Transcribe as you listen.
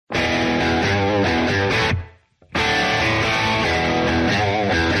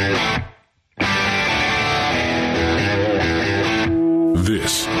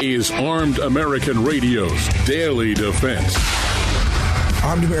is Armed American Radio's Daily Defense.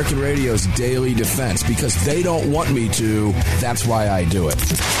 Armed American Radio's Daily Defense. Because they don't want me to, that's why I do it.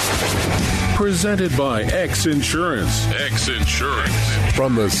 Presented by X Insurance. X Insurance.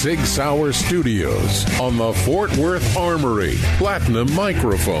 From the Sig Sauer Studios on the Fort Worth Armory Platinum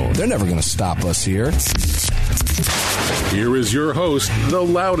Microphone. They're never going to stop us here. Here is your host, the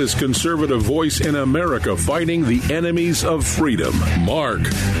loudest conservative voice in America fighting the enemies of freedom, Mark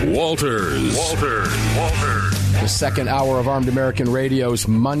Walters. The second hour of Armed American Radio's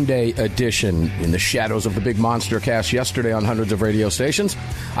Monday edition in the shadows of the big monster cast yesterday on hundreds of radio stations.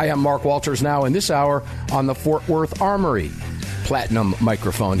 I am Mark Walters now in this hour on the Fort Worth Armory Platinum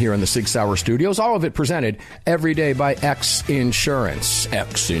Microphone here in the Sig Sauer Studios. All of it presented every day by X Insurance.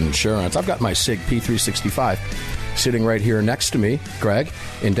 X Insurance. I've got my SIG P365 sitting right here next to me, Greg,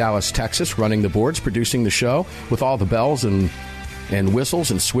 in Dallas, Texas, running the boards, producing the show with all the bells and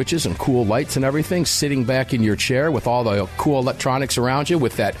whistles and switches and cool lights and everything, sitting back in your chair with all the cool electronics around you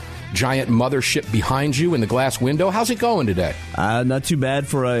with that giant mothership behind you in the glass window. How's it going today? Not too bad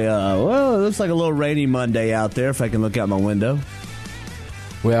for it looks like a little rainy Monday out there if I can look out my window.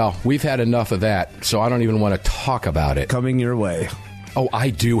 Well, we've had enough of that, so I don't even want to talk about it. Coming your way. Oh, I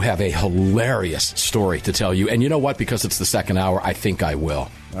do have a hilarious story to tell you. And you know what? Because it's the second hour, I think I will.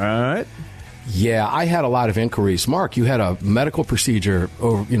 All right. Yeah, I had a lot of inquiries. Mark, you had a medical procedure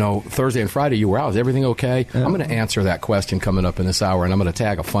over, Thursday and Friday you were out. Is everything okay? Yeah. I'm going to answer that question coming up in this hour, and I'm going to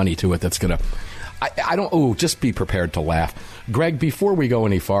tag a funny to it that's going to... just be prepared to laugh. Greg, before we go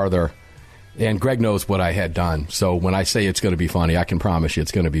any farther, and Greg knows what I had done, so when I say it's going to be funny, I can promise you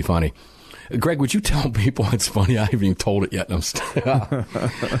it's going to be funny. Greg, would you tell people it's funny? I haven't even told it yet.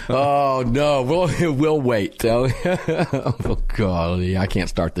 Oh, no. We'll wait. Oh, golly. I can't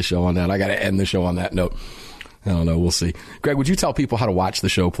start the show on that. I got to end the show on that note. I don't know. We'll see. Greg, would you tell people how to watch the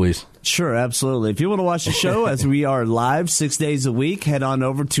show, please? Sure, absolutely. If you want to watch the show, as we are live 6 days a week, head on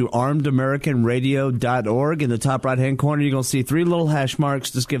over to armedamericanradio.org. In the top right-hand corner, you're going to see three little hash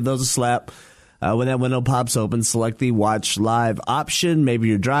marks. Just give those a slap. When that window pops open, select the Watch Live option. Maybe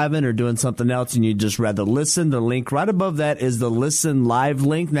you're driving or doing something else and you'd just rather listen. The link right above that is the Listen Live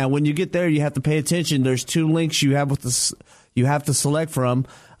link. Now, when you get there, you have to pay attention. There's two links you have to select from.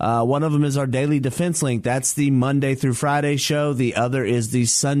 One of them is our Daily Defense link. That's the Monday through Friday show. The other is the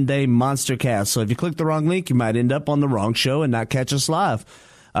Sunday Monster Cast. So if you click the wrong link, you might end up on the wrong show and not catch us live.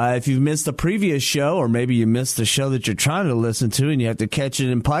 If you've missed a previous show, or maybe you missed the show that you're trying to listen to and you have to catch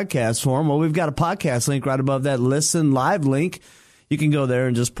it in podcast form, well, we've got a podcast link right above that Listen Live link. You can go there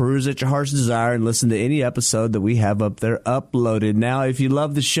and just peruse at your heart's desire and listen to any episode that we have up there uploaded. Now, if you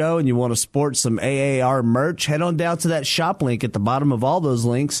love the show and you want to sport some AAR merch, head on down to that shop link at the bottom of all those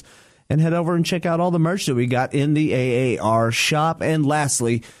links and head over and check out all the merch that we got in the AAR shop. And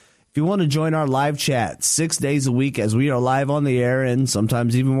lastly, if you want to join our live chat 6 days a week as we are live on the air and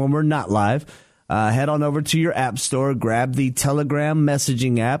sometimes even when we're not live, head on over to your app store, grab the Telegram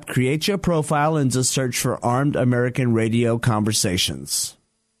messaging app, create your profile, and just search for Armed American Radio Conversations.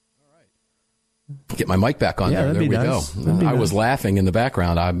 All right. Get my mic back on there. There we go. I was laughing in the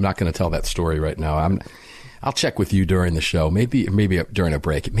background. I'm not going to tell that story right now. I'll check with you during the show. Maybe during a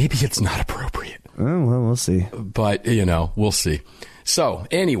break. Maybe it's not appropriate. Oh, well, we'll see. But, we'll see. So,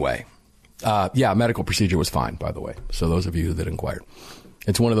 anyway, medical procedure was fine, by the way. So those of you that inquired.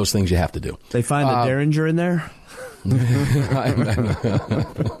 It's one of those things you have to do. They find a Derringer in there?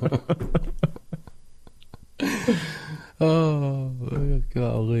 Oh,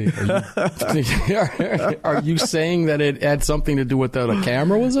 golly. Are you saying that it had something to do with that a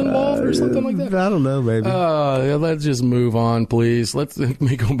camera was involved or something like that? I don't know, baby. Let's just move on, please. Let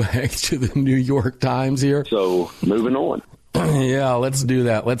me go back to the New York Times here. So, moving on. Yeah, let's do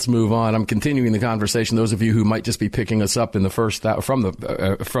that. Let's move on. I'm continuing the conversation. Those of you who might just be picking us up in the first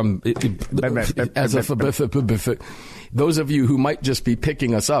those of you who might just be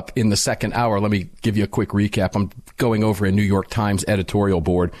picking us up in the second hour, let me give you a quick recap. I'm going over a New York Times editorial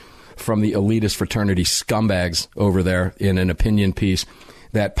board from the elitist fraternity scumbags over there in an opinion piece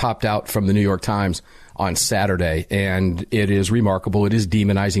that popped out from the New York Times on Saturday, and it is remarkable. It is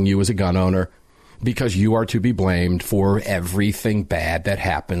demonizing you as a gun owner, because you are to be blamed for everything bad that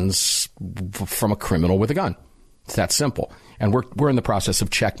happens from a criminal with a gun. It's that simple. And we're in the process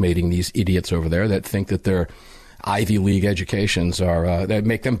of checkmating these idiots over there that think that their Ivy League educations are that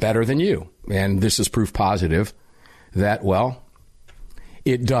make them better than you. And this is proof positive that, well,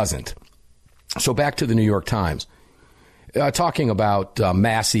 it doesn't. So back to the New York Times. Talking about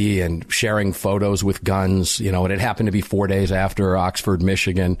Massey and sharing photos with guns, and it happened to be 4 days after Oxford,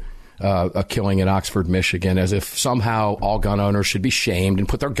 Michigan a killing in Oxford, Michigan, as if somehow all gun owners should be shamed and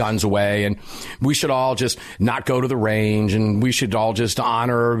put their guns away, and we should all just not go to the range, and we should all just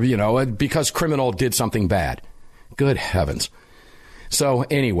honor, because criminal did something bad. Good heavens. So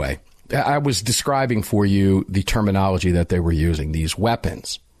anyway, I was describing for you the terminology that they were using, these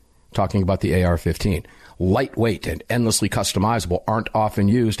weapons, talking about the AR-15. Lightweight and endlessly customizable aren't often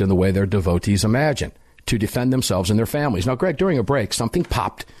used in the way their devotees imagine to defend themselves and their families. Now, Greg, during the break, something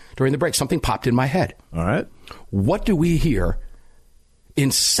popped in my head. All right. What do we hear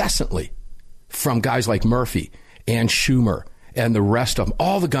incessantly from guys like Murphy and Schumer and the rest of them,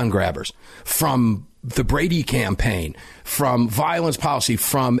 all the gun grabbers, from the Brady campaign, from violence policy,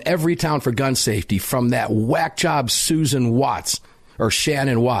 from Every Town for Gun Safety, from that whack job Susan Watts or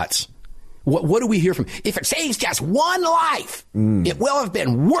Shannon Watts? What do we hear from? If it saves just one life, it will have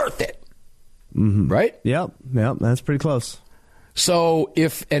been worth it. Mm-hmm. Right? Yep, that's pretty close. So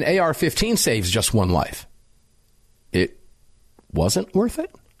if an AR-15 saves just one life, it wasn't worth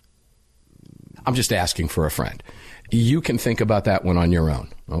it? I'm just asking for a friend. You can think about that one on your own,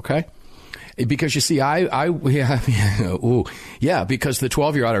 okay? Because you see, because the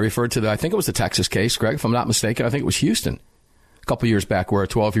 12-year-old I referred to, I think it was the Texas case, Greg, if I'm not mistaken. I think it was Houston a couple years back where a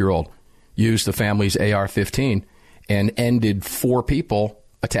 12-year-old used the family's AR-15 and ended 4 people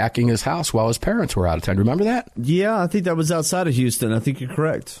attacking his house while his parents were out of town. Remember that? Yeah, I think that was outside of Houston. I think you're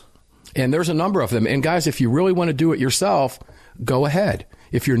correct. And there's a number of them. And guys, if you really want to do it yourself, go ahead.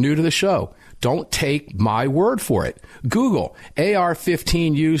 If you're new to the show, don't take my word for it. Google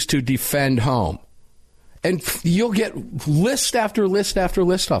AR-15 used to defend home. And you'll get list after list after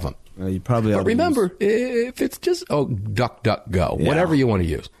list of them. You probably. But remember, if it's just, duck, go, whatever you want to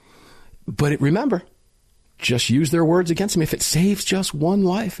use. But remember, just use their words against them. If it saves just one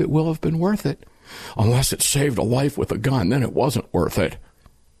life, it will have been worth it. Unless it saved a life with a gun, then it wasn't worth it.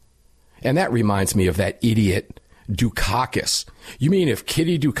 And that reminds me of that idiot Dukakis. You mean if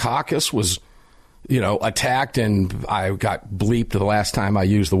Kitty Dukakis was, attacked, and I got bleeped the last time I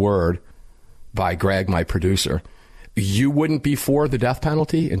used the word by Greg, my producer, you wouldn't be for the death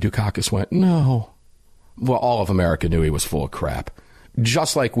penalty? And Dukakis went, no. Well, all of America knew he was full of crap.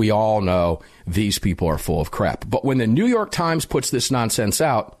 Just like we all know these people are full of crap. But when the New York Times puts this nonsense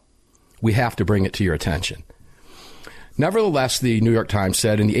out, we have to bring it to your attention. Nevertheless, the New York Times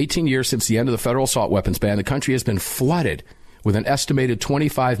said, in the 18 years since the end of the federal assault weapons ban, the country has been flooded with an estimated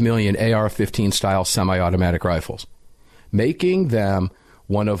 25 million AR-15 style semi-automatic rifles, making them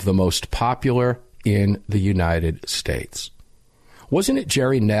one of the most popular in the United States. Wasn't it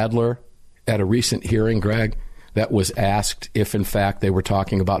Jerry Nadler at a recent hearing, Greg, that was asked if, in fact, they were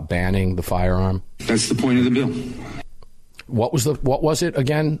talking about banning the firearm? That's the point of the bill. What was it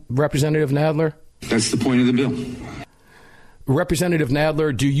again, Representative Nadler? That's the point of the bill. Representative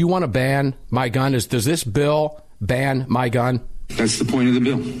Nadler, do you want to ban my gun? Does this bill ban my gun? That's the point of the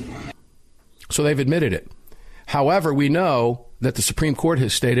bill. So they've admitted it. However, we know that the Supreme Court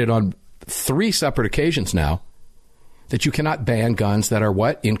has stated on 3 separate occasions now that you cannot ban guns that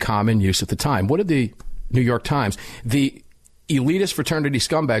are in common use at the time. What did the New York Times, the elitist fraternity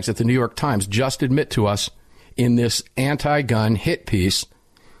scumbags at the New York Times, just admit to us in this anti-gun hit piece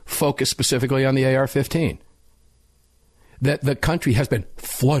focused specifically on the AR-15? That the country has been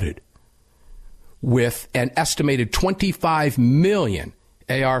flooded with an estimated 25 million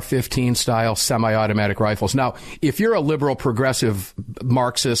AR-15 style semi-automatic rifles. Now, if you're a liberal, progressive,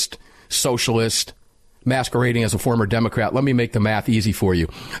 Marxist, socialist, masquerading as a former Democrat, let me make the math easy for you.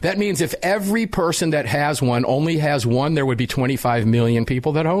 That means if every person that has one only has one, there would be 25 million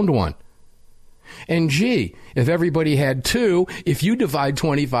people that owned one. And gee, if everybody had 2, if you divide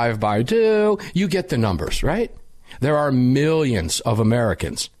 25 by 2, you get the numbers, right? There are millions of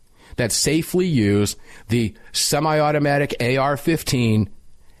Americans that safely use the semi-automatic AR-15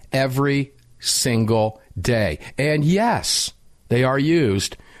 every single day. And yes, they are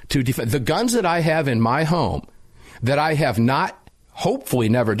used to defend. The guns that I have in my home that I have not, hopefully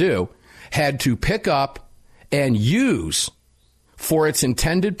never do, had to pick up and use for its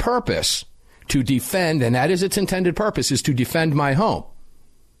intended purpose to defend, and that is its intended purpose, is to defend my home.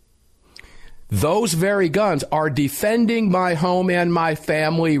 Those very guns are defending my home and my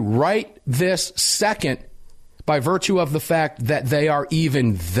family right this second by virtue of the fact that they are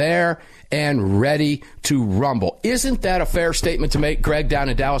even there and ready to rumble. Isn't that a fair statement to make, Greg, down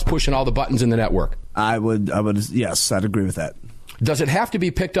in Dallas, pushing all the buttons in the network? I would, yes, I'd agree with that. Does it have to be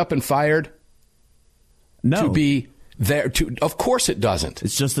picked up and fired? No. To be there? Of course it doesn't.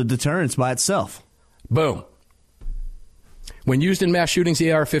 It's just a deterrence by itself. Boom. When used in mass shootings,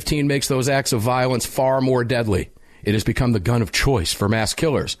 the AR-15 makes those acts of violence far more deadly. It has become the gun of choice for mass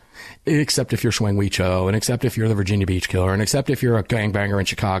killers, except if you're Swing Wee Cho, and except if you're the Virginia Beach Killer, and except if you're a gangbanger in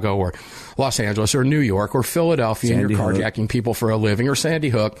Chicago or Los Angeles or New York or Philadelphia, and you're carjacking people for a living, or Sandy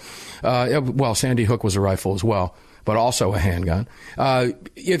Hook. Well, Sandy Hook was a rifle as well, but also a handgun.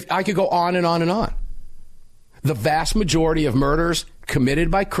 If I could go on and on and on. The vast majority of murders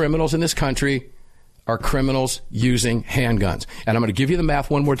committed by criminals in this country are criminals using handguns. And I'm going to give you the math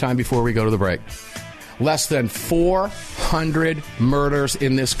one more time before we go to the break. Less than 400 murders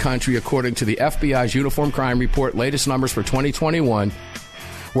in this country, according to the FBI's Uniform Crime Report, latest numbers for 2021,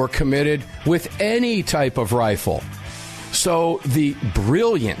 were committed with any type of rifle. So the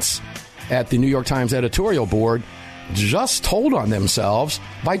brilliance at the New York Times editorial board just told on themselves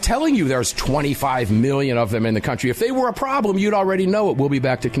by telling you there's 25 million of them in the country. If they were a problem, you'd already know it. We'll be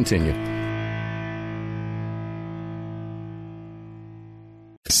back to continue.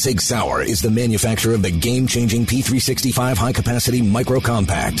 Sig Sauer is the manufacturer of the game-changing P365 high-capacity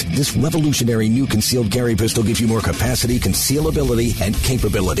micro-compact. This revolutionary new concealed carry pistol gives you more capacity, concealability, and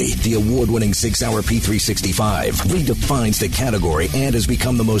capability. The award-winning Sig Sauer P365 redefines the category and has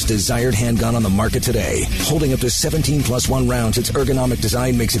become the most desired handgun on the market today. Holding up to 17+1 rounds, its ergonomic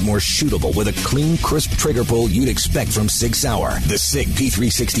design makes it more shootable with a clean, crisp trigger pull you'd expect from Sig Sauer. The Sig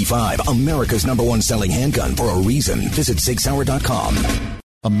P365, America's #1 selling handgun for a reason. Visit SigSauer.com.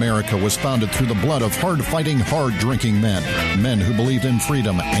 America was founded through the blood of hard-fighting, hard-drinking men. Men who believed in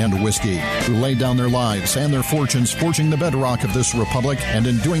freedom and whiskey, who laid down their lives and their fortunes forging the bedrock of this republic, and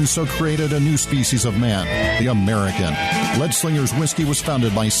in doing so created a new species of man, the American. Leadslingers Whiskey was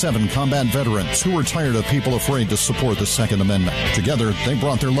founded by 7 combat veterans who were tired of people afraid to support the Second Amendment. Together, they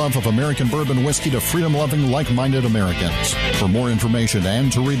brought their love of American bourbon whiskey to freedom-loving, like-minded Americans. For more information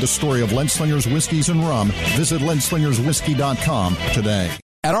and to read the story of Leadslingers Whiskeys and Rum, visit leadslingerswhiskey.com today.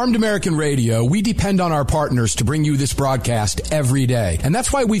 At Armed American Radio, we depend on our partners to bring you this broadcast every day. And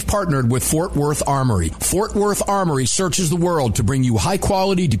that's why we've partnered with Fort Worth Armory. Fort Worth Armory searches the world to bring you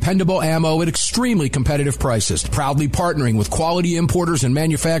high-quality, dependable ammo at extremely competitive prices. Proudly partnering with quality importers and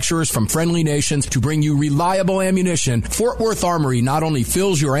manufacturers from friendly nations to bring you reliable ammunition, Fort Worth Armory not only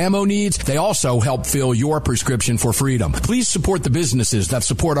fills your ammo needs, they also help fill your prescription for freedom. Please support the businesses that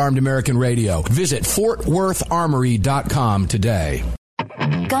support Armed American Radio. Visit FortWorthArmory.com today.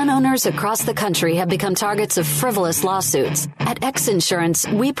 Gun owners across the country have become targets of frivolous lawsuits. At X Insurance,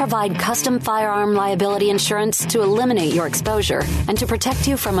 we provide custom firearm liability insurance to eliminate your exposure and to protect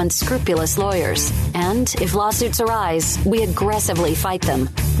you from unscrupulous lawyers. And if lawsuits arise, we aggressively fight them.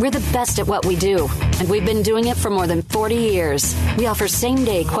 We're the best at what we do, and we've been doing it for more than 40 years. We offer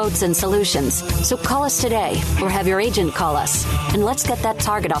same-day quotes and solutions. So call us today or have your agent call us, and let's get that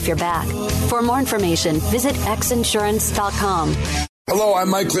target off your back. For more information, visit xinsurance.com. Hello, I'm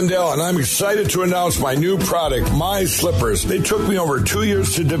Mike Lindell, and I'm excited to announce my new product, My Slippers. They took me over 2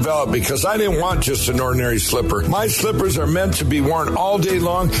 years to develop because I didn't want just an ordinary slipper. My slippers are meant to be worn all day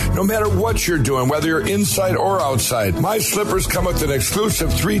long, no matter what you're doing, whether you're inside or outside. My slippers come with an exclusive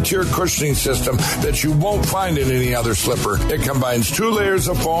 3-tier cushioning system that you won't find in any other slipper. It combines 2 layers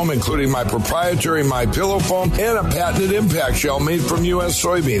of foam, including my proprietary My Pillow foam and a patented impact shell made from U.S.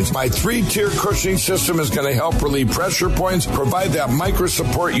 soybeans. My 3-tier cushioning system is going to help relieve pressure points, provide that micro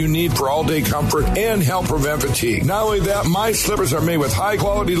support you need for all-day comfort, and help prevent fatigue. Not only that, my slippers are made with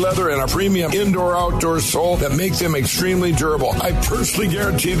high-quality leather and a premium indoor-outdoor sole that make them extremely durable. I personally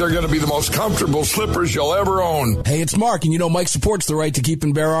guarantee they're going to be the most comfortable slippers you'll ever own. Hey, it's Mark, and you know Mike supports the right to keep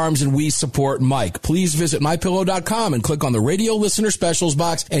and bear arms, and we support Mike. Please visit MyPillow.com and click on the radio listener specials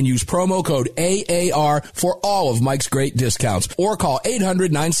box and use promo code AAR for all of Mike's great discounts. Or call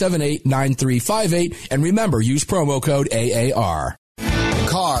 800-978-9358, and remember, use promo code AAR.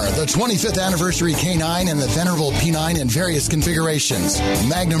 Car, the 25th anniversary K9 and the venerable P9 in various configurations.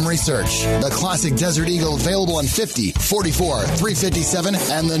 Magnum Research, the classic Desert Eagle available in 50, 44, 357,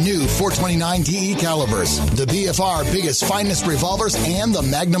 and the new 429 DE calibers. The BFR biggest, finest revolvers and the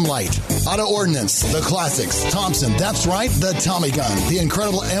Magnum Light. Auto Ordnance, the classics. Thompson, that's right, the Tommy gun, the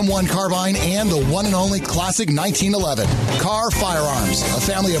incredible M1 carbine, and the one and only classic 1911. Car Firearms, a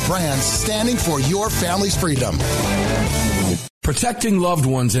family of brands standing for your family's freedom. Protecting loved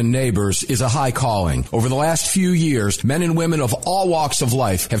ones and neighbors is a high calling. Over the last few years, men and women of all walks of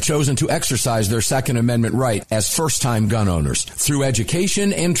life have chosen to exercise their Second Amendment right as first-time gun owners. Through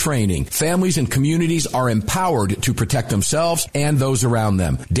education and training, families and communities are empowered to protect themselves and those around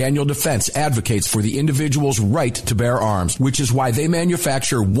them. Daniel Defense advocates for the individual's right to bear arms, which is why they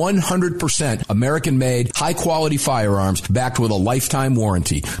manufacture 100% American-made, high-quality firearms backed with a lifetime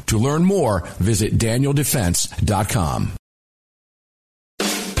warranty. To learn more, visit DanielDefense.com.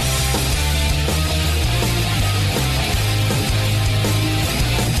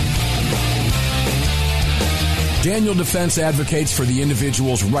 Daniel Defense advocates for the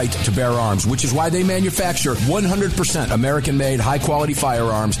individual's right to bear arms, which is why they manufacture 100% American-made, high-quality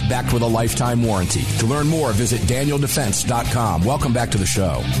firearms backed with a lifetime warranty. To learn more, visit DanielDefense.com. Welcome back to the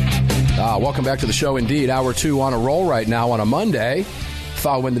show. Welcome back to the show, indeed. Hour 2 on a roll right now on a Monday,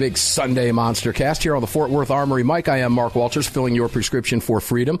 following the big Sunday Monster Cast here on the Fort Worth Armory. Mike, I am Mark Walters, filling your prescription for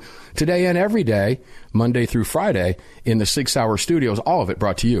freedom today and every day, Monday through Friday, in the 6 Hour Studios. All of it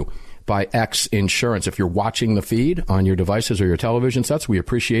brought to you by X Insurance. If you're watching the feed on your devices or your television sets, we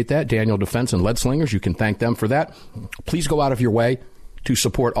appreciate that. Daniel Defense and Lead Slingers, you can thank them for that. Please go out of your way to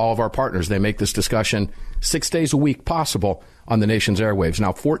support all of our partners. They make this discussion 6 days a week possible on the nation's airwaves.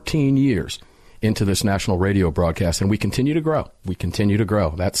 Now, 14 years into this national radio broadcast, and we continue to grow. We continue to grow.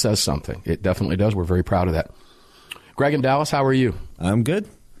 That says something. It definitely does. We're very proud of that. Greg in Dallas, how are you? I'm good.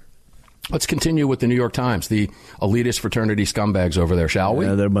 Let's continue with the New York Times, the elitist fraternity scumbags over there, shall we?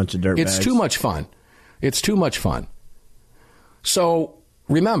 Yeah, they're a bunch of dirtbags. It's too much fun. It's too much fun. So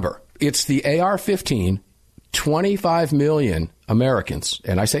remember, it's the AR-15, 25 million Americans,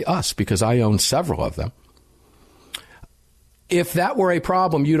 and I say us because I own several of them. If that were a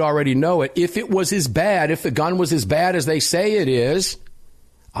problem, you'd already know it. If it was as bad, if the gun was as bad as they say it is,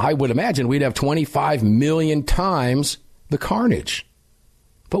 I would imagine we'd have 25 million times the carnage.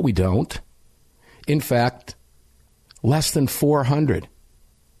 But we don't. In fact, less than 400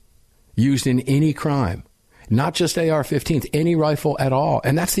 used in any crime, not just AR-15s, any rifle at all.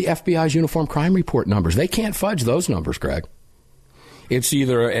 And that's the FBI's Uniform Crime Report numbers. They can't fudge those numbers, Greg. It's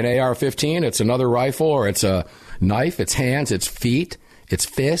either an AR-15, it's another rifle, or it's a knife, it's hands, it's feet, it's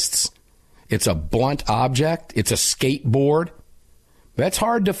fists, it's a blunt object, it's a skateboard. That's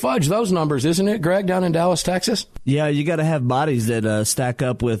hard to fudge those numbers, isn't it, Greg, down in Dallas, Texas? Yeah, you got to have bodies that stack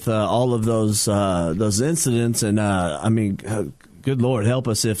up with all of those incidents. And, good Lord, help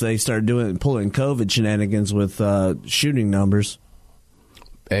us if they start pulling COVID shenanigans with shooting numbers.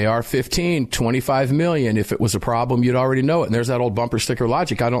 AR-15, 25 million. If it was a problem, you'd already know it. And there's that old bumper sticker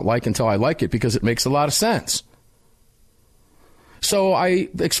logic I don't like until I like it because it makes a lot of sense. So I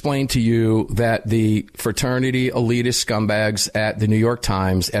explained to you that the fraternity elitist scumbags at the New York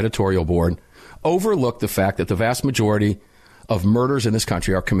Times editorial board overlooked the fact that the vast majority of murders in this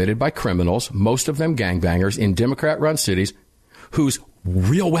country are committed by criminals, most of them gangbangers, in Democrat-run cities whose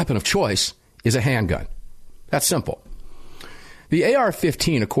real weapon of choice is a handgun. That's simple. The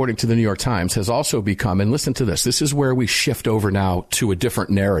AR-15, according to the New York Times, has also become, and listen to this, this is where we shift over now to a different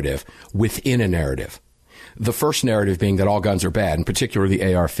narrative within a narrative. The first narrative being that all guns are bad, in particular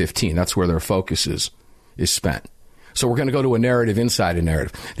the AR-15. That's where their focus is spent. So we're going to go to a narrative inside a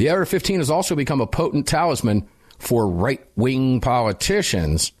narrative. The AR-15 has also become a potent talisman for right-wing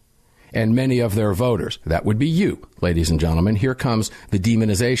politicians and many of their voters. That would be you, ladies and gentlemen. Here comes the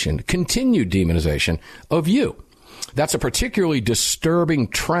demonization, continued demonization of you. That's a particularly disturbing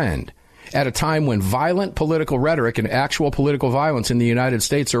trend at a time when violent political rhetoric and actual political violence in the United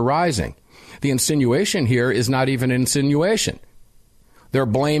States are rising. The insinuation here is not even an insinuation. They're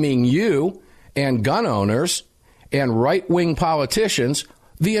blaming you and gun owners and right-wing politicians,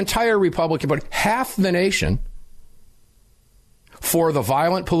 the entire Republican Party, half the nation, for the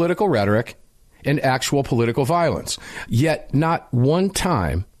violent political rhetoric and actual political violence. Yet not one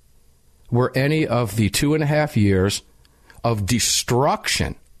time were any of the 2.5 years of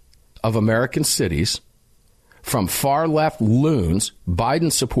destruction of American cities from far-left loons,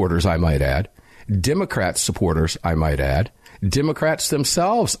 Biden supporters, I might add, Democrat supporters, I might add, Democrats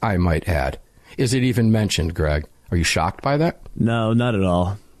themselves, I might add. Is it even mentioned, Greg? Are you shocked by that? No, not at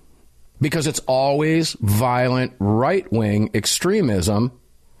all. Because it's always violent right-wing extremism,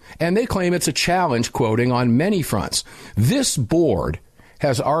 and they claim it's a challenge, quoting, on many fronts. This board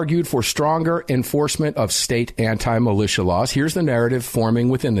has argued for stronger enforcement of state anti-militia laws. Here's the narrative forming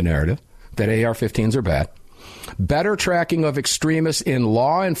within the narrative, that AR-15s are bad. Better tracking of extremists in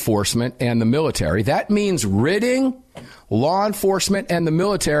law enforcement and the military. That means ridding law enforcement and the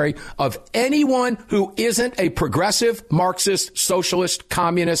military of anyone who isn't a progressive, Marxist, socialist,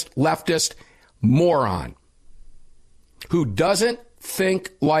 communist, leftist moron who doesn't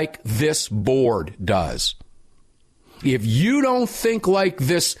think like this board does. If you don't think like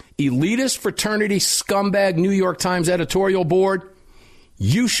this elitist fraternity scumbag New York Times editorial board,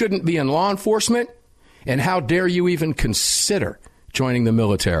 you shouldn't be in law enforcement, and how dare you even consider joining the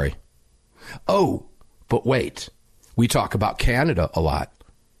military? Oh, but wait, we talk about Canada a lot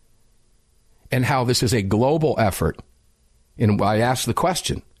and how this is a global effort. And I ask the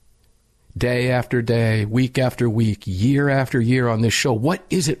question, day after day, week after week, year after year on this show, what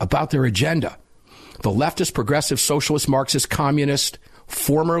is it about their agenda? The leftist, progressive, socialist, Marxist, communist,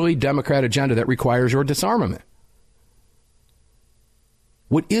 formerly Democrat agenda that requires your disarmament.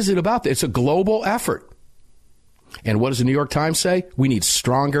 What is it about that? It's a global effort. And what does the New York Times say? We need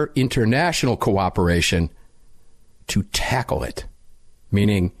stronger international cooperation to tackle it,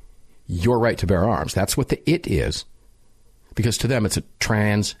 meaning your right to bear arms. That's what the it is, because to them it's a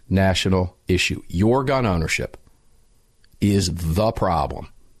transnational issue. Your gun ownership is the problem,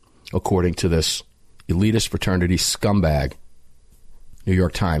 according to this elitist fraternity scumbag New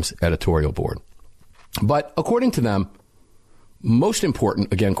York Times editorial board. But according to them, most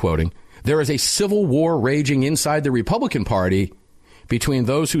important, again quoting, there is a civil war raging inside the Republican Party between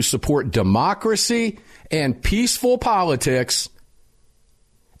those who support democracy and peaceful politics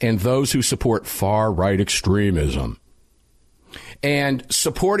and those who support far-right extremism. And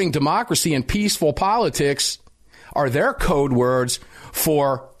supporting democracy and peaceful politics are their code words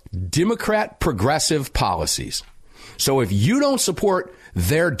for Democrat progressive policies. So if you don't support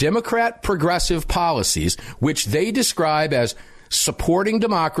their Democrat progressive policies, which they describe as supporting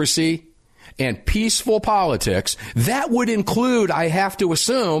democracy and peaceful politics, that would include, I have to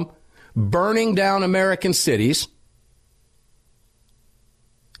assume, burning down American cities,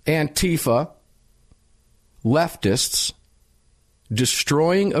 Antifa, leftists,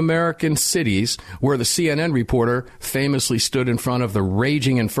 destroying American cities, where the CNN reporter famously stood in front of the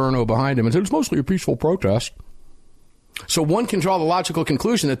raging inferno behind him and said, it's mostly a peaceful protest. So one can draw the logical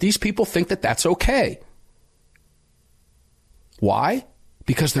conclusion that these people think that that's okay. Why?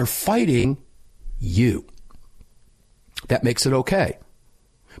 Because they're fighting you. That makes it okay.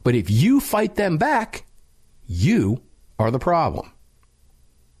 But if you fight them back, you are the problem.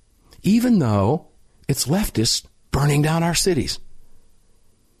 Even though it's leftists burning down our cities.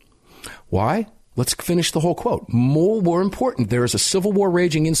 Why? Let's finish the whole quote. More important, there is a civil war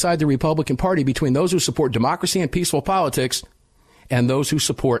raging inside the Republican Party between those who support democracy and peaceful politics and those who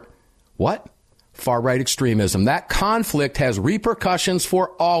support what? Far-right extremism. That conflict has repercussions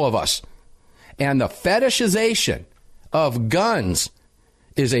for all of us. And the fetishization of guns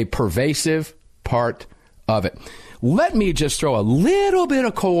is a pervasive part of it. Let me just throw a little bit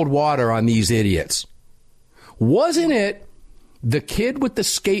of cold water on these idiots. Wasn't it the kid with the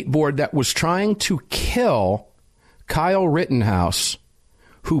skateboard that was trying to kill Kyle Rittenhouse,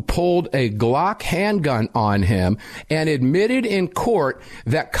 who pulled a Glock handgun on him and admitted in court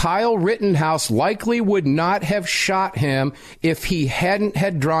that Kyle Rittenhouse likely would not have shot him if he hadn't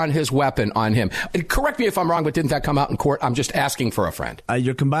had drawn his weapon on him? Correct me if I'm wrong, but didn't that come out in court? I'm just asking for a friend.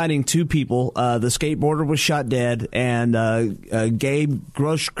 You're combining two people. The skateboarder was shot dead, and Gabe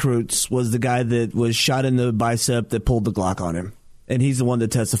Grosskreutz was the guy that was shot in the bicep that pulled the Glock on him. And he's the one that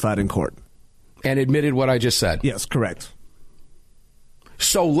testified in court. And admitted what I just said. Yes, correct.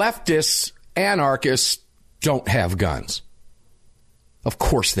 So leftists, anarchists don't have guns. Of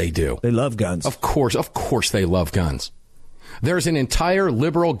course they do. They love guns. Of course they love guns. There's an entire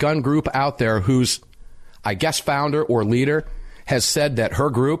liberal gun group out there whose, I guess, founder or leader has said that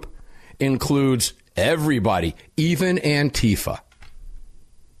her group includes everybody, even Antifa.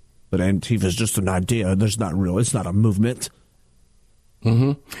 But Antifa is just an idea. It's not a movement.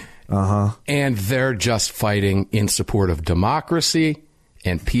 Mm-hmm. Uh-huh. And they're just fighting in support of democracy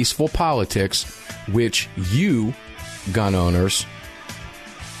and peaceful politics, which you, gun owners,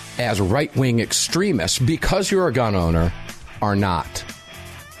 as right-wing extremists, because you're a gun owner, are not.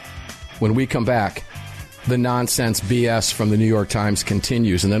 When we come back, the nonsense BS from the New York Times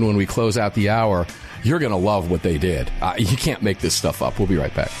continues, and then when we close out the hour, you're going to love what they did. You can't make this stuff up. We'll be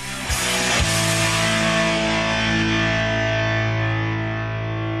right back.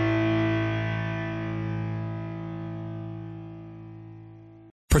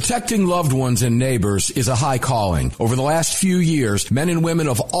 Protecting loved ones and neighbors is a high calling. Over the last few years, men and women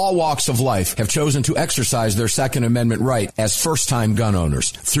of all walks of life have chosen to exercise their Second Amendment right as first-time gun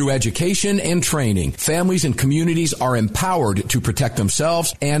owners. Through education and training, families and communities are empowered to protect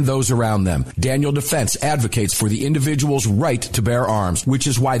themselves and those around them. Daniel Defense advocates for the individual's right to bear arms, which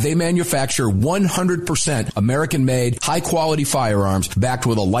is why they manufacture 100% American-made, high-quality firearms backed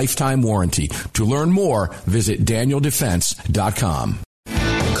with a lifetime warranty. To learn more, visit DanielDefense.com.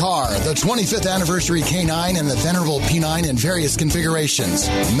 Car, the 25th anniversary K9 and the venerable P9 in various configurations.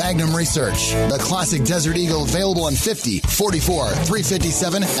 Magnum Research, the classic Desert Eagle available in 50, 44,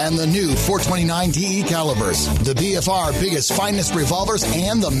 357, and the new 429 DE calibers. The BFR biggest finest revolvers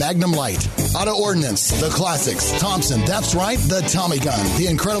and the Magnum Light. Auto Ordnance, the classics. Thompson, that's right, the Tommy gun, the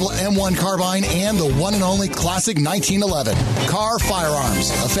incredible M1 carbine, and the one and only classic 1911. Car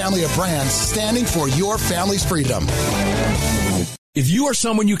Firearms, a family of brands standing for your family's freedom. If you or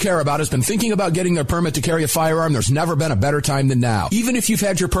someone you care about has been thinking about getting their permit to carry a firearm, there's never been a better time than now. Even if you've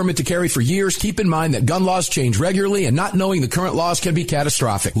had your permit to carry for years, keep in mind that gun laws change regularly, and not knowing the current laws can be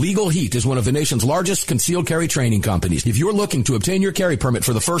catastrophic. Legal Heat is one of the nation's largest concealed carry training companies. If you're looking to obtain your carry permit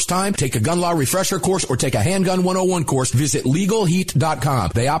for the first time, take a gun law refresher course or take a handgun 101 course, visit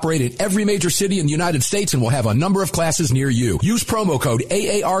LegalHeat.com. They operate in every major city in the United States and will have a number of classes near you. Use promo code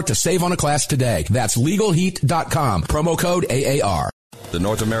AAR to save on a class today. That's LegalHeat.com. Promo code AAR. The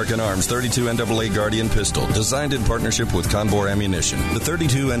North American Arms 32 NAA Guardian pistol, designed in partnership with Conbor Ammunition. The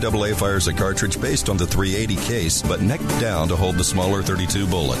 32 NAA fires a cartridge based on the .380 case, but neck down to hold the smaller .32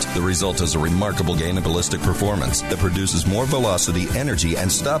 bullet. The result is a remarkable gain in ballistic performance that produces more velocity, energy,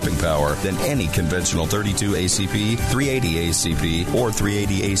 and stopping power than any conventional .32 ACP, .380 ACP, or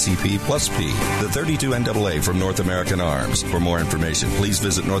 .380 ACP plus P. The 32 NAA from North American Arms. For more information, please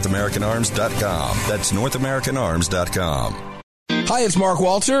visit NorthAmericanArms.com. That's NorthAmericanArms.com. Hi, it's Mark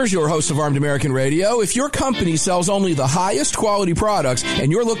Walters, your host of Armed American Radio. If your company sells only the highest quality products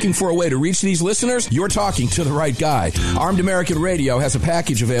and you're looking for a way to reach these listeners, you're talking to the right guy. Armed American Radio has a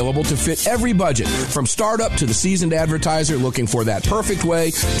package available to fit every budget, from startup to the seasoned advertiser looking for that perfect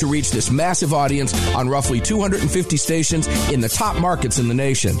way to reach this massive audience on roughly 250 stations in the top markets in the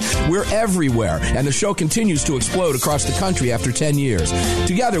nation. We're everywhere, and the show continues to explode across the country after 10 years.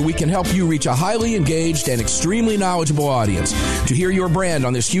 Together, we can help you reach a highly engaged and extremely knowledgeable audience. To hear your brand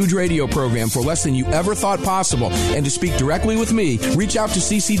on this huge radio program for less than you ever thought possible and to speak directly with me, reach out to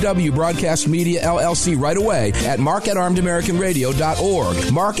CCW Broadcast Media LLC right away at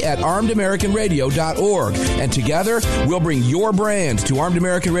mark@armedamericanradio.org. mark@armedamericanradio.org. And together, we'll bring your brand to Armed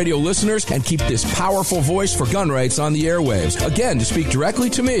American Radio listeners and keep this powerful voice for gun rights on the airwaves. Again, to speak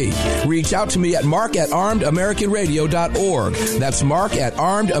directly to me, reach out to me at mark@armedamericanradio.org. That's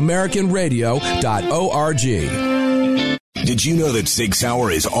mark@armedamericanradio.org. Did you know that Sig Sauer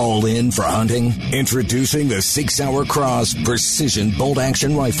is all in for hunting? Introducing the Sig Sauer Cross Precision Bolt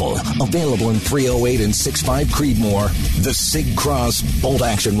Action Rifle. Available in .308 and 6.5 Creedmoor. The Sig Cross Bolt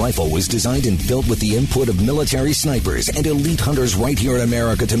Action Rifle was designed and built with the input of military snipers and elite hunters right here in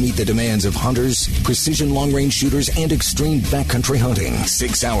America to meet the demands of hunters, precision long-range shooters, and extreme backcountry hunting.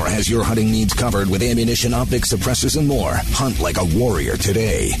 Sig Sauer has your hunting needs covered with ammunition, optics, suppressors, and more. Hunt like a warrior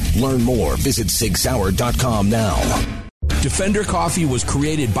today. Learn more. Visit SigSauer.com now. Defender Coffee was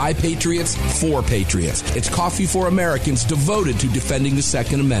created by patriots for patriots. It's coffee for Americans devoted to defending the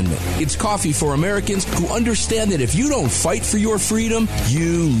Second Amendment. It's coffee for Americans who understand that if you don't fight for your freedom,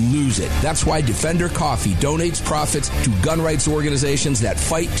 you lose it. That's why Defender Coffee donates profits to gun rights organizations that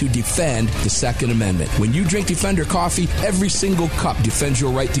fight to defend the Second Amendment. When you drink Defender Coffee, every single cup defends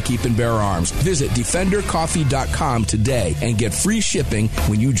your right to keep and bear arms. Visit DefenderCoffee.com today and get free shipping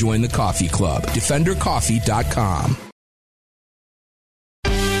when you join the coffee club. DefenderCoffee.com.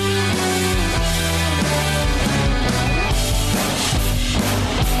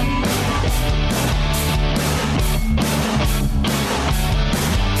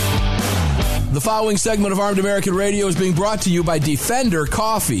 The following segment of Armed American Radio is being brought to you by Defender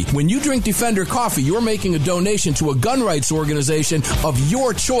Coffee. When you drink Defender Coffee, you're making a donation to a gun rights organization of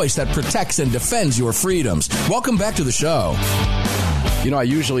your choice that protects and defends your freedoms. Welcome back to the show. You know, I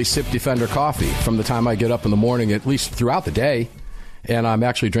usually sip Defender Coffee from the time I get up in the morning, at least throughout the day. And I'm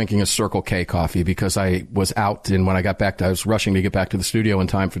actually drinking a Circle K coffee because I was out, and when I got back, I was rushing to get back to the studio in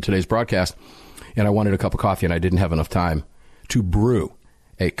time for today's broadcast, and I wanted a cup of coffee, and I didn't have enough time to brew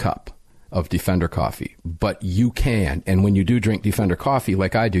a cup of Defender Coffee. But you can, and when you do drink Defender Coffee,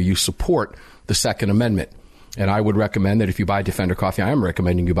 like I do, you support the Second Amendment. And I would recommend that if you buy Defender Coffee, I am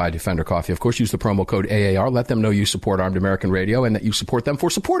recommending you buy Defender Coffee. Of course, use the promo code AAR. Let them know you support Armed American Radio and that you support them for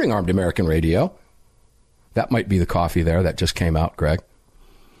supporting Armed American Radio. That might be the coffee there that just came out, Greg.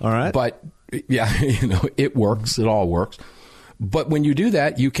 All right. But, yeah, you know, it works. It all works. But when you do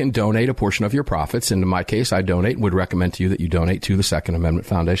that, you can donate a portion of your profits. And in my case, I would recommend to you that you donate to the Second Amendment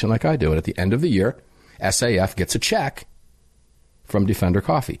Foundation like I do. And at the end of the year, SAF gets a check from Defender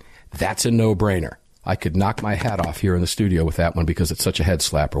Coffee. That's a no-brainer. I could knock my hat off here in the studio with that one because it's such a head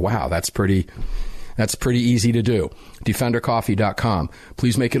slapper. Wow, that's pretty easy to do. DefenderCoffee.com.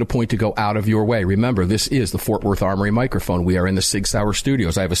 Please make it a point to go out of your way. Remember, this is the Fort Worth Armory microphone. We are in the Sig Sauer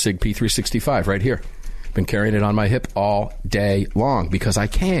studios. I have a Sig P365 right here. Been carrying it on my hip all day long because I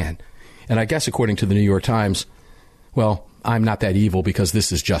can. And I guess according to the New York Times, well, I'm not that evil because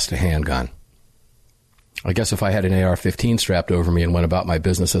this is just a handgun. I guess if I had an AR-15 strapped over me and went about my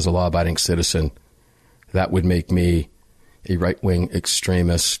business as a law-abiding citizen, that would make me a right-wing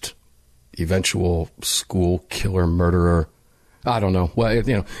extremist, eventual school killer, murderer, I don't know. Well,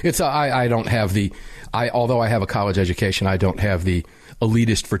 I don't have although I have a college education, I don't have the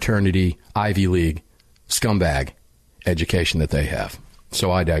elitist fraternity, Ivy League, scumbag education that they have.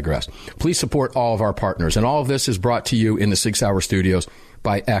 So I digress. Please support all of our partners. And all of this is brought to you in the 6 Hour Studios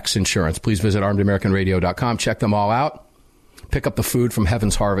by X Insurance. Please visit armedamericanradio.com. Check them all out. Pick up the food from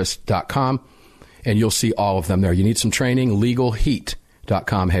heavensharvest.com, and you'll see all of them there. You need some training,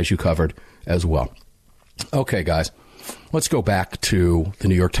 legalheat.com has you covered as well. Okay, guys, let's go back to the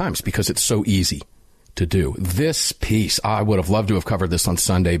New York Times because it's so easy to do. This piece, I would have loved to have covered this on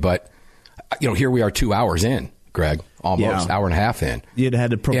Sunday, but, here we are 2 hours in, Greg, almost hour and a half in. You'd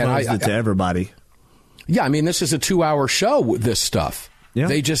had to propose it to everybody. Yeah, I mean, this is a 2-hour show with this stuff. Yeah.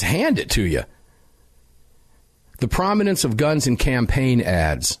 They just hand it to you. The prominence of guns in campaign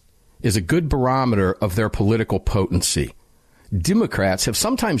ads is a good barometer of their political potency. Democrats have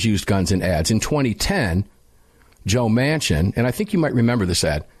sometimes used guns in ads. In 2010, Joe Manchin, and I think you might remember this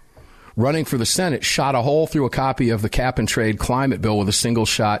ad, running for the Senate, shot a hole through a copy of the cap-and-trade climate bill with a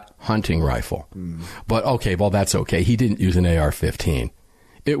single-shot hunting rifle. But, that's okay. He didn't use an AR-15.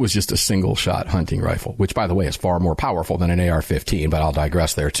 It was just a single-shot hunting rifle, which, by the way, is far more powerful than an AR-15, but I'll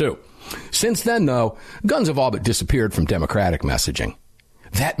digress there, too. Since then, though, guns have all but disappeared from Democratic messaging.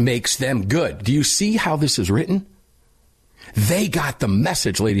 That makes them good. Do you see how this is written? They got the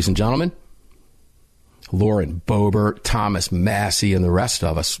message, ladies and gentlemen. Lauren Boebert, Thomas Massey, and the rest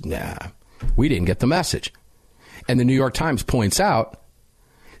of us, we didn't get the message. And the New York Times points out,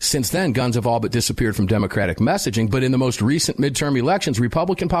 since then, guns have all but disappeared from Democratic messaging, but in the most recent midterm elections,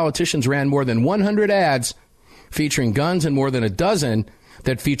 Republican politicians ran more than 100 ads featuring guns and more than a dozen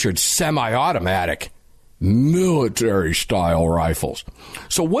that featured semi-automatic military-style rifles.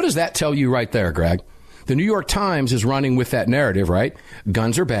 So what does that tell you right there, Greg? The New York Times is running with that narrative, right?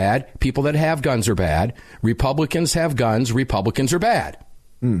 Guns are bad. People that have guns are bad. Republicans have guns. Republicans are bad.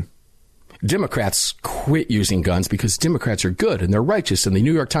 Democrats quit using guns because Democrats are good and they're righteous, and the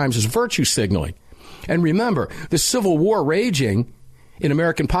New York Times is virtue signaling. And remember, the civil war raging in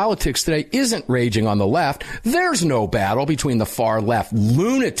American politics today isn't raging on the left. There's no battle between the far left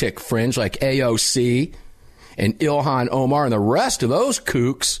lunatic fringe like AOC and Ilhan Omar and the rest of those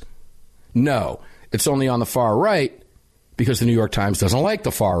kooks. No, it's only on the far right because the New York Times doesn't like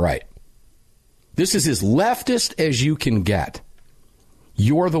the far right. This is as leftist as you can get.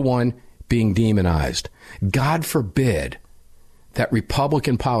 You're the one being demonized. God forbid that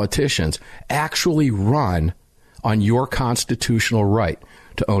Republican politicians actually run on your constitutional right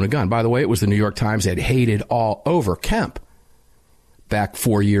to own a gun. By the way, it was the New York Times that hated all over Kemp back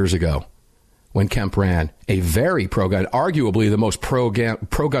 4 years ago when Kemp ran a very pro-gun, arguably the most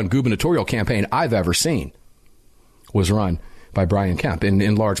pro-gun gubernatorial campaign I've ever seen was run by Brian Kemp. And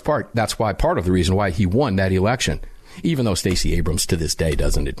in large part, that's why part of the reason why he won that election, even though Stacey Abrams to this day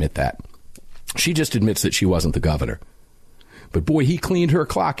doesn't admit that. She just admits that she wasn't the governor. But boy, he cleaned her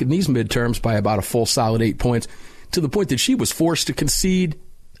clock in these midterms by about a full solid 8 points, to the point that she was forced to concede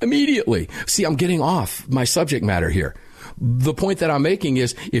immediately. See, I'm getting off my subject matter here. The point that I'm making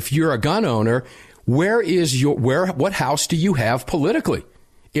is, if you're a gun owner, what house do you have politically?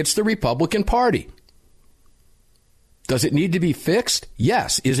 It's the Republican Party. Does it need to be fixed?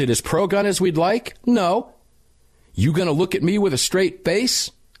 Yes. Is it as pro-gun as we'd like? No. You going to look at me with a straight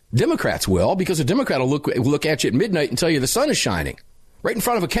face? Democrats will, because a Democrat will look at you at midnight and tell you the sun is shining right in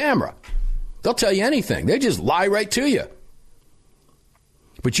front of a camera. They'll tell you anything. They just lie right to you.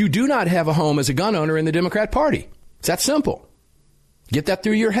 But you do not have a home as a gun owner in the Democrat Party. It's that simple. Get that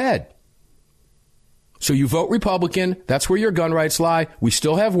through your head. So you vote Republican. That's where your gun rights lie. We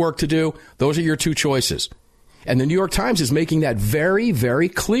still have work to do. Those are your two choices. And the New York Times is making that very, very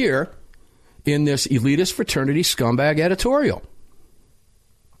clear in this elitist fraternity scumbag editorial.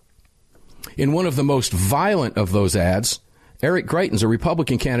 In one of the most violent of those ads, Eric Greitens, a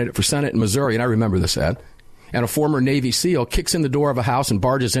Republican candidate for Senate in Missouri, and I remember this ad, and a former Navy SEAL, kicks in the door of a house and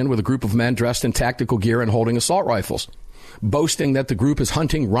barges in with a group of men dressed in tactical gear and holding assault rifles, boasting that the group is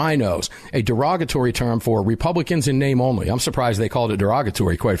hunting rhinos, a derogatory term for Republicans in name only. I'm surprised they called it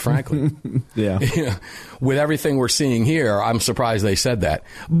derogatory, quite frankly. Yeah. With everything we're seeing here, I'm surprised they said that.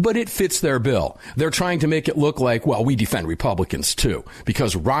 But it fits their bill. They're trying to make it look like, well, we defend Republicans too.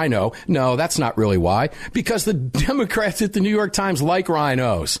 Because rhino, no, that's not really why. Because the Democrats at the New York Times like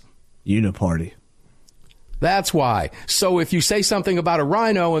rhinos. Uniparty. That's why. So if you say something about a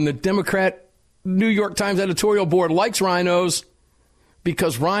rhino and the Democrat New York Times editorial board likes rhinos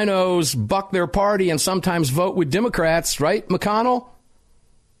because rhinos buck their party and sometimes vote with Democrats, right, McConnell?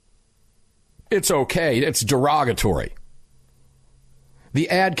 It's okay. It's derogatory. The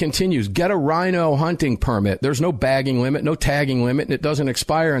ad continues, get a rhino hunting permit. There's no bagging limit, no tagging limit, and it doesn't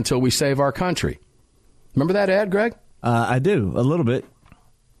expire until we save our country. Remember that ad, Greg? I do, a little bit.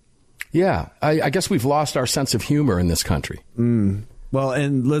 Yeah, I guess we've lost our sense of humor in this country. Well,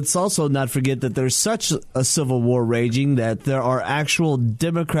 and let's also not forget that there's such a civil war raging that there are actual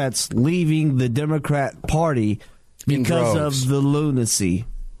Democrats leaving the Democrat Party because of the lunacy.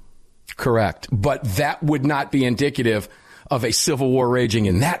 Correct. But that would not be indicative of a civil war raging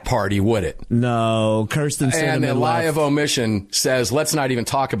in that party, would it? No. Kirsten Sinema and a lie of omission says, let's not even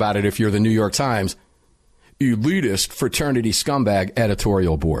talk about it if you're the New York Times elitist fraternity scumbag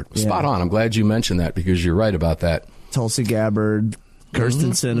editorial board. Yeah. Spot on. I'm glad you mentioned that because you're right about that. Tulsi Gabbard,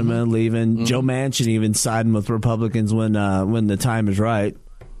 Kirsten Sinema leaving, Joe Manchin even siding with Republicans when the time is right.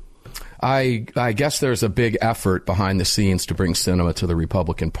 I guess there's a big effort behind the scenes to bring Sinema to the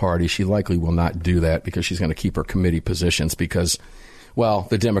Republican Party. She likely will not do that because she's going to keep her committee positions because, well,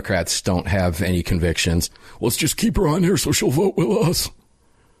 the Democrats don't have any convictions. Let's just keep her on here so she'll vote with us.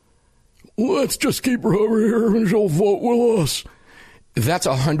 Let's just keep her over here and she'll vote with us. That's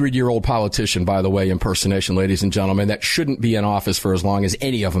a 100-year-old politician, by the way, impersonation, ladies and gentlemen, that shouldn't be in office for as long as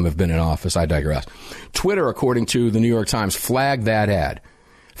any of them have been in office. I digress. Twitter, according to the New York Times, flagged that ad.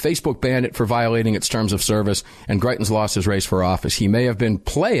 Facebook banned it for violating its terms of service, and Greitens lost his race for office. He may have been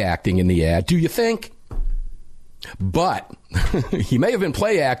play acting in the ad, do you think? But he may have been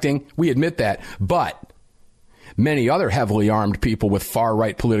play acting. We admit that. But many other heavily armed people with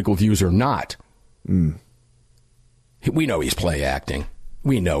far-right political views are not. We know he's play acting.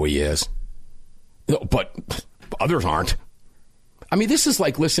 We know he is. But others aren't. I mean, this is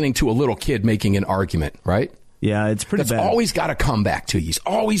like listening to a little kid making an argument, right? Yeah, it's pretty bad. That's always got a comeback to you. He's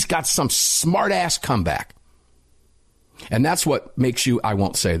always got some smart-ass comeback. And that's what makes you, I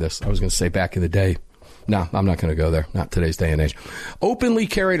won't say this. I was going to say back in the day. No, I'm not going to go there. Not today's day and age. Openly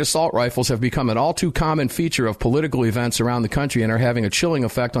carried assault rifles have become an all too common feature of political events around the country and are having a chilling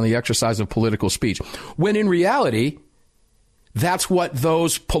effect on the exercise of political speech. When in reality, that's what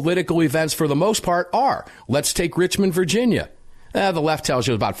those political events for the most part are. Let's take Richmond, Virginia. The left tells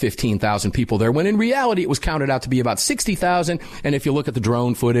you about 15,000 people there, when in reality it was counted out to be about 60,000. And if you look at the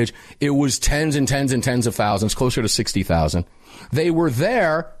drone footage, it was tens and tens and tens of thousands, closer to 60,000. They were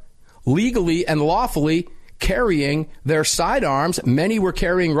there legally and lawfully carrying their sidearms. Many were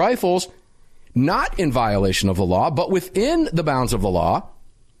carrying rifles, not in violation of the law, but within the bounds of the law.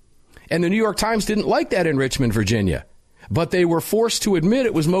 And the New York Times didn't like that in Richmond, Virginia. But they were forced to admit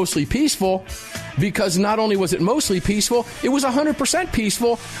it was mostly peaceful because not only was it mostly peaceful, it was 100%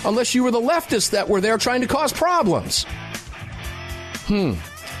 peaceful unless you were the leftists that were there trying to cause problems.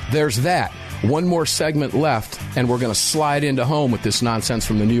 There's that. One more segment left, and we're going to slide into home with this nonsense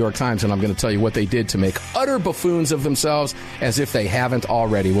from the New York Times, and I'm going to tell you what they did to make utter buffoons of themselves as if they haven't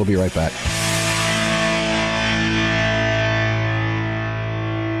already. We'll be right back.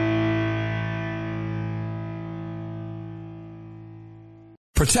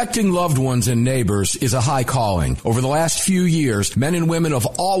 Protecting loved ones and neighbors is a high calling. Over the last few years, men and women of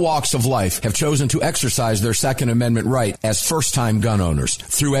all walks of life have chosen to exercise their Second Amendment right as first-time gun owners.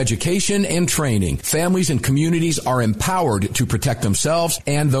 Through education and training, families and communities are empowered to protect themselves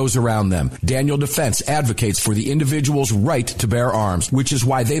and those around them. Daniel Defense advocates for the individual's right to bear arms, which is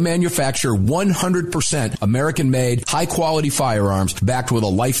why they manufacture 100% American-made, high-quality firearms backed with a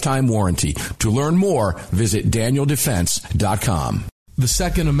lifetime warranty. To learn more, visit DanielDefense.com. The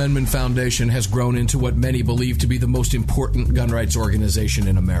Second Amendment Foundation has grown into what many believe to be the most important gun rights organization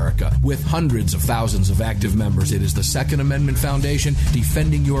in America. With hundreds of thousands of active members, it is the Second Amendment Foundation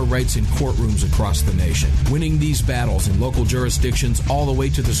defending your rights in courtrooms across the nation. Winning these battles in local jurisdictions all the way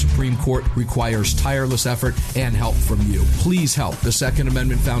to the Supreme Court requires tireless effort and help from you. Please help the Second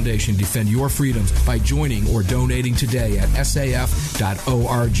Amendment Foundation defend your freedoms by joining or donating today at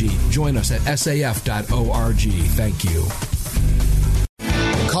saf.org. Join us at saf.org. Thank you.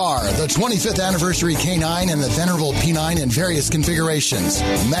 Car, the 25th anniversary K9 and the venerable P9 in various configurations.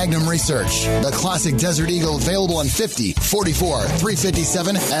 Magnum Research, the classic Desert Eagle available in 50, 44,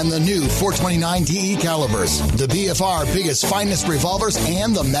 357, and the new 429 DE calibers. The BFR biggest finest revolvers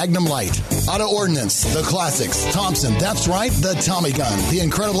and the Magnum Light. Auto Ordnance, the classics. Thompson, that's right, the Tommy gun, the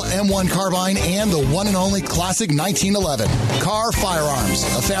incredible M1 carbine, and the one and only classic 1911. Car Firearms,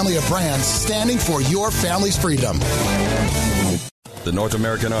 a family of brands standing for your family's freedom. The North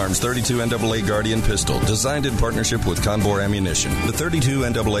American Arms 32 NAA Guardian pistol, designed in partnership with Conbor Ammunition. The 32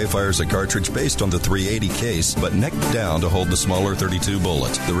 NAA fires a cartridge based on the .380 case, but neck down to hold the smaller .32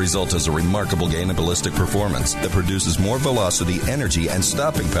 bullet. The result is a remarkable gain in ballistic performance that produces more velocity, energy, and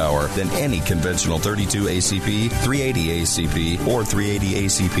stopping power than any conventional .32 ACP, .380 ACP, or .380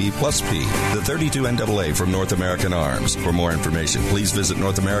 ACP plus P. The 32 NAA from North American Arms. For more information, please visit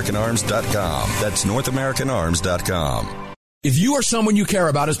NorthAmericanArms.com. That's NorthAmericanArms.com. If you or someone you care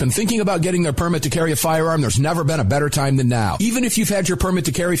about has been thinking about getting their permit to carry a firearm, there's never been a better time than now. Even if you've had your permit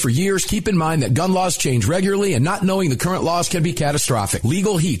to carry for years, keep in mind that gun laws change regularly, and not knowing the current laws can be catastrophic.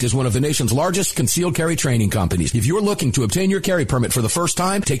 Legal Heat is one of the nation's largest concealed carry training companies. If you're looking to obtain your carry permit for the first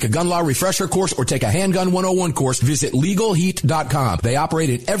time, take a gun law refresher course or take a handgun 101 course, visit LegalHeat.com. They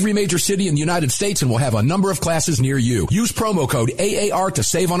operate in every major city in the United States and will have a number of classes near you. Use promo code AAR to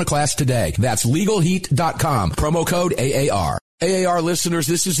save on a class today. That's LegalHeat.com. Promo code AAR. AAR listeners,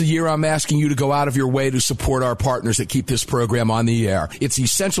 this is the year I'm asking you to go out of your way to support our partners that keep this program on the air. It's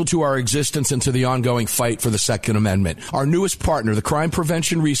essential to our existence and to the ongoing fight for the Second Amendment. Our newest partner, the Crime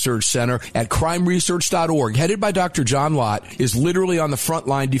Prevention Research Center at crimeresearch.org, headed by Dr. John Lott, is literally on the front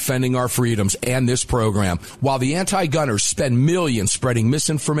line defending our freedoms and this program. While the anti-gunners spend millions spreading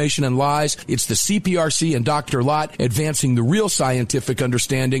misinformation and lies, it's the CPRC and Dr. Lott advancing the real scientific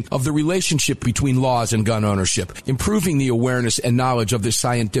understanding of the relationship between laws and gun ownership, improving the awareness and knowledge of this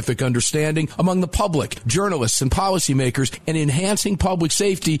scientific understanding among the public, journalists, and policymakers, and enhancing public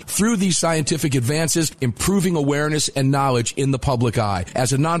safety through these scientific advances, improving awareness and knowledge in the public eye.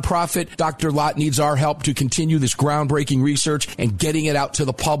 As a nonprofit, Dr. Lott needs our help to continue this groundbreaking research and getting it out to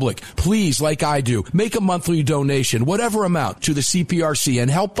the public. Please, like I do, make a monthly donation, whatever amount, to the CPRC and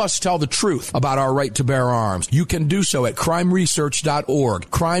help us tell the truth about our right to bear arms. You can do so at crimeresearch.org.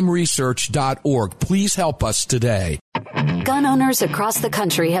 crimeresearch.org. Please help us today. Gun owners across the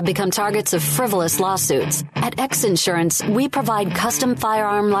country have become targets of frivolous lawsuits. At X Insurance, we provide custom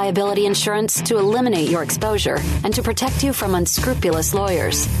firearm liability insurance to eliminate your exposure and to protect you from unscrupulous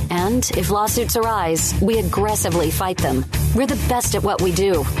lawyers. And if lawsuits arise, we aggressively fight them. We're the best at what we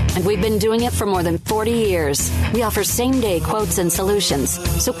do, and we've been doing it for more than 40 years. We offer same-day quotes and solutions.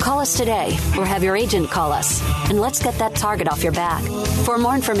 So call us today or have your agent call us, and let's get that target off your back. For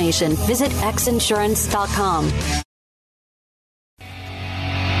more information, visit xinsurance.com.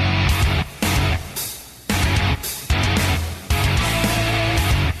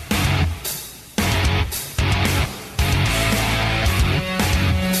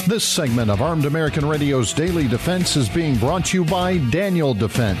 This segment of Armed American Radio's Daily Defense is being brought to you by Daniel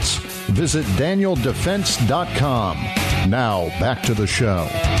Defense. Visit DanielDefense.com. Now, back to the show.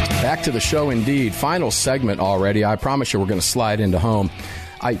 Back to the show indeed. Final segment already. I promise you we're going to slide into home.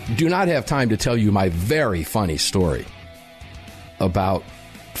 I do not have time to tell you my very funny story about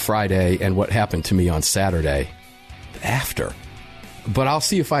Friday and what happened to me on Saturday after. But I'll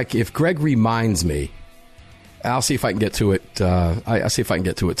see if Greg reminds me, I'll see if I can get to it. I'll see if I can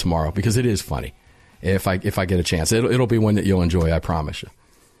get to it tomorrow because it is funny. If I get a chance, it'll be one that you'll enjoy. I promise you.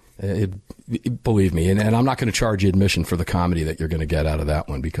 Believe me, and I'm not going to charge you admission for the comedy that you're going to get out of that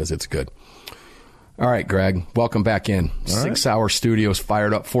one because it's good. All right, Greg, welcome back in. 6 Hour Studios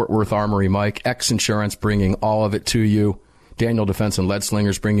fired up. Fort Worth Armory Mike, X Insurance bringing all of it to you. Daniel Defense and Lead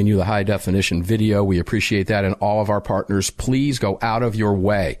Slingers bringing you the high definition video. We appreciate that, and all of our partners. Please go out of your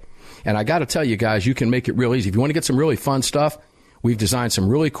way. And I got to tell you guys, you can make it real easy. If you want to get some really fun stuff, we've designed some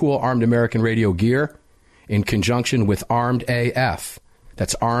really cool Armed American Radio gear in conjunction with Armed AF.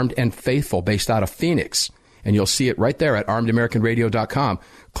 That's Armed and Faithful, based out of Phoenix. And you'll see it right there at armedamericanradio.com.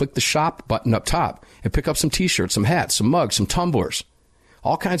 Click the shop button up top and pick up some T-shirts, some hats, some mugs, some tumblers.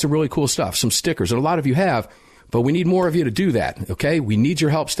 All kinds of really cool stuff, some stickers that a lot of you have. But we need more of you to do that, okay? We need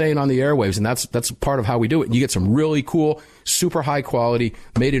your help staying on the airwaves, and that's part of how we do it. And you get some really cool, super high-quality,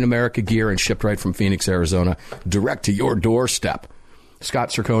 made-in-America gear and shipped right from Phoenix, Arizona, direct to your doorstep. Scott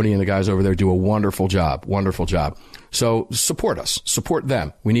Cerconi and the guys over there do a wonderful job, wonderful job. So support us. Support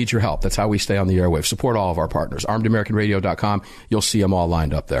them. We need your help. That's how we stay on the airwaves. Support all of our partners. ArmedAmericanRadio.com. You'll see them all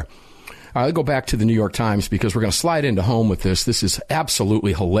lined up there. All right, let's go back to the New York Times because we're going to slide into home with this. This is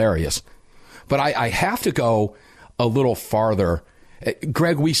absolutely hilarious. But I have to go a little farther.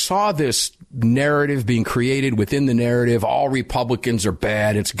 Greg, we saw this narrative being created within the narrative. All Republicans are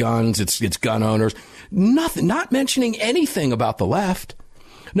bad. It's guns. It's gun owners. Not mentioning anything about the left.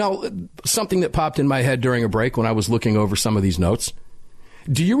 Now, something that popped in my head during a break when I was looking over some of these notes.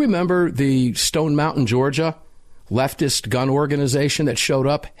 Do you remember the Stone Mountain, Georgia leftist gun organization that showed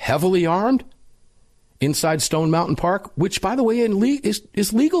up heavily armed inside Stone Mountain Park, which, by the way,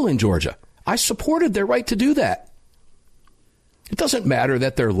 is legal in Georgia? I supported their right to do that. It doesn't matter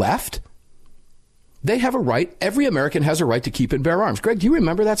that they're left. They have a right. Every American has a right to keep and bear arms. Greg, do you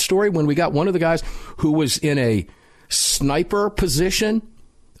remember that story when we got one of the guys who was in a sniper position,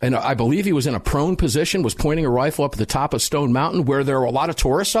 and I believe he was in a prone position, was pointing a rifle up at the top of Stone Mountain where there were a lot of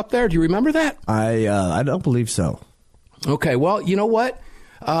tourists up there? Do you remember that? I don't believe so. Okay, well, you know what?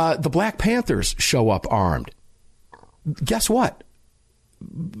 The Black Panthers show up armed. Guess what?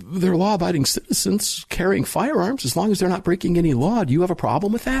 They're law-abiding citizens carrying firearms as long as they're not breaking any law. Do you have a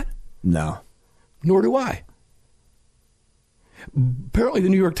problem with that? No. Nor do I. Apparently the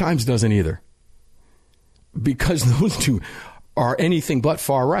New York Times doesn't either. Because those two are anything but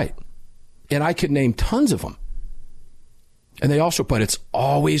far right. And I could name tons of them. And they also, but it's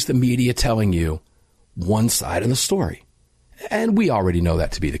always the media telling you one side of the story. And we already know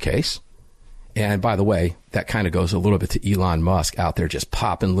that to be the case. And by the way, that kind of goes a little bit to Elon Musk out there just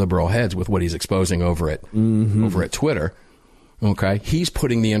popping liberal heads with what he's exposing over at Twitter. Okay. He's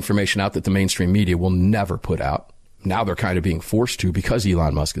putting the information out that the mainstream media will never put out. Now they're kind of being forced to because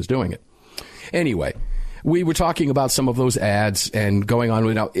Elon Musk is doing it. Anyway, we were talking about some of those ads and going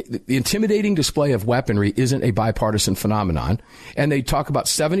on. Now, the intimidating display of weaponry isn't a bipartisan phenomenon. And they talk about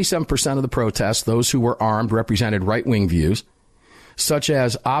 77% of the protests, those who were armed, represented right-wing views, such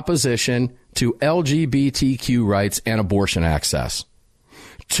as opposition to LGBTQ rights and abortion access.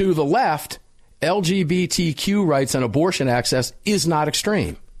 To the left, LGBTQ rights and abortion access is not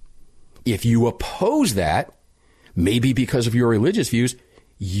extreme. If you oppose that, maybe because of your religious views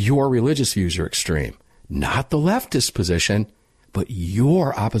are extreme. Not the leftist position, but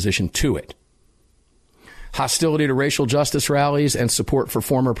your opposition to it. Hostility to racial justice rallies and support for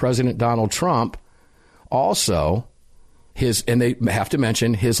former President Donald Trump. Also, and they have to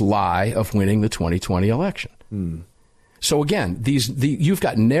mention his lie of winning the 2020 election. So again, you've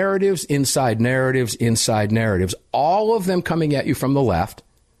got narratives inside narratives inside narratives, all of them coming at you from the left,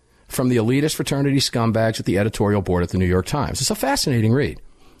 from the elitist fraternity scumbags at the editorial board at the New York Times. It's a fascinating read.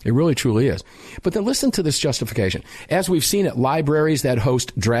 It really, truly is. But then listen to this justification. As we've seen at libraries that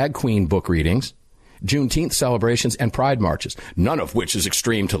host drag queen book readings, Juneteenth celebrations, and pride marches, none of which is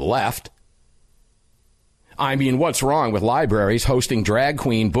extreme to the left. I mean, what's wrong with libraries hosting drag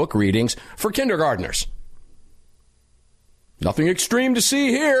queen book readings for kindergartners? Nothing extreme to see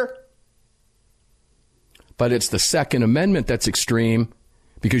here. But it's the Second Amendment that's extreme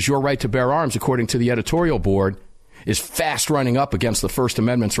because your right to bear arms, according to the editorial board, is fast running up against the First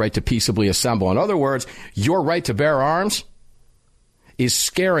Amendment's right to peaceably assemble. In other words, your right to bear arms is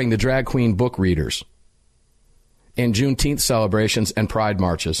scaring the drag queen book readers in Juneteenth celebrations and pride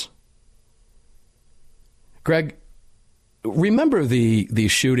marches. Greg, remember the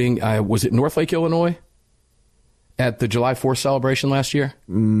shooting, was it North Lake, Illinois, at the July 4th celebration last year?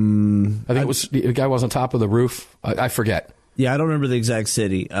 I think it was, the guy was on top of the roof. I forget. Yeah, I don't remember the exact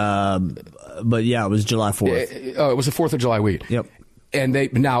city, but yeah, it was July 4th. It was the 4th of July week. Yep.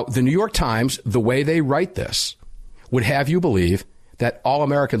 And now, the New York Times, the way they write this, would have you believe that all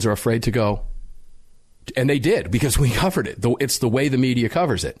Americans are afraid to go. And they did, because we covered it. It's the way the media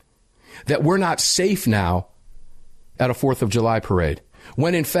covers it. That we're not safe now at a 4th of July parade,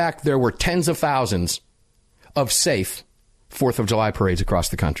 when in fact there were tens of thousands of safe 4th of July parades across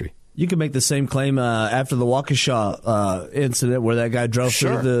the country. You can make the same claim after the Waukesha incident where that guy drove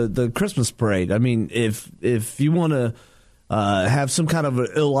through the Christmas parade. I mean, if you want to have some kind of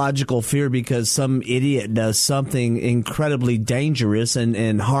illogical fear because some idiot does something incredibly dangerous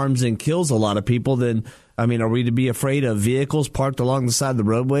and harms and kills a lot of people, then, I mean, are we to be afraid of vehicles parked along the side of the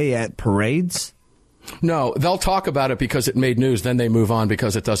roadway at parades? No, they'll talk about it because it made news. Then they move on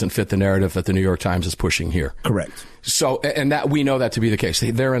because it doesn't fit the narrative that the New York Times is pushing here. Correct. So, and that we know that to be the case.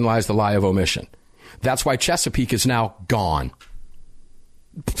 Therein lies the lie of omission. That's why Chesapeake is now gone.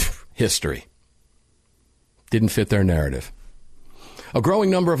 History. Didn't fit their narrative. A growing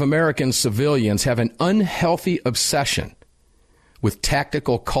number of American civilians have an unhealthy obsession with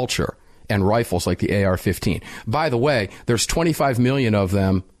tactical culture and rifles like the AR-15. By the way, there's 25 million of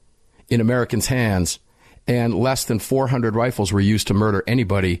them in Americans' hands, and less than 400 rifles were used to murder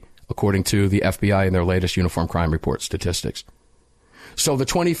anybody, according to the FBI in their latest Uniform Crime Report statistics. So the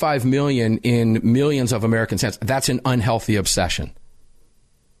 25 million in millions of Americans' hands, that's an unhealthy obsession.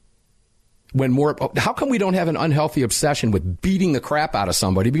 How come we don't have an unhealthy obsession with beating the crap out of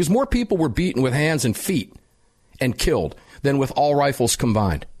somebody? Because more people were beaten with hands and feet and killed than with all rifles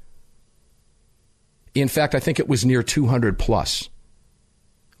combined. In fact, I think it was near 200 plus.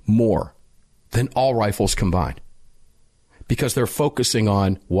 More than all rifles combined. Because they're focusing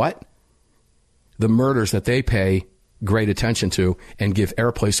on what? The murders that they pay great attention to and give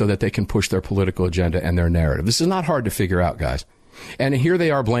airplay so that they can push their political agenda and their narrative. This is not hard to figure out, guys. And here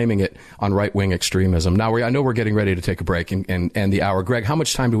they are blaming it on right-wing extremism. Now, I know we're getting ready to take a break and the hour. Greg, how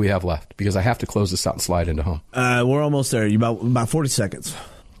much time do we have left? Because I have to close this out and slide into home. We're almost there. About 40 seconds.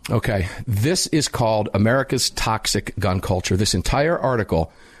 Okay. This is called America's Toxic Gun Culture. This entire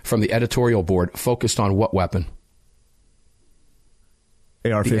article from the editorial board focused on what weapon?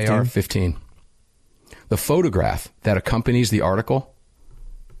 AR-15. The AR-15. The photograph that accompanies the article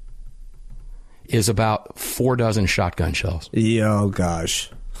is about 4 dozen shotgun shells. Oh, gosh.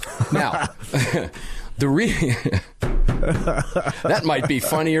 Now, that might be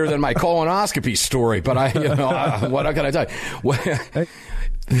funnier than my colonoscopy story, but what can I tell you?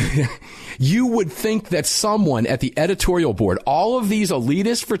 You would think that someone at the editorial board, all of these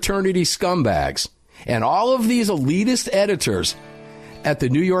elitist fraternity scumbags, and all of these elitist editors at the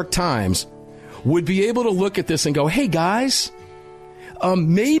New York Times would be able to look at this and go, hey, guys,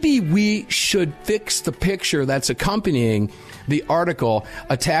 maybe we should fix the picture that's accompanying the article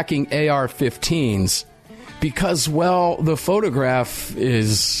attacking AR-15s because, well, the photograph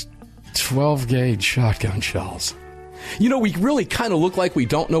is 12-gauge shotgun shells. You know, we really kind of look like we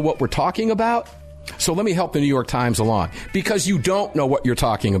don't know what we're talking about. So let me help the New York Times along, because you don't know what you're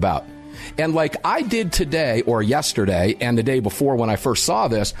talking about. And like I did today or yesterday and the day before when I first saw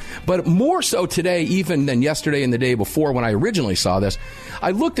this, but more so today even than yesterday and the day before when I originally saw this,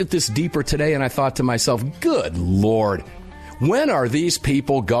 I looked at this deeper today and I thought to myself, good Lord, when are these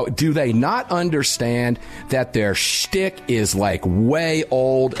people do they not understand that their shtick is like way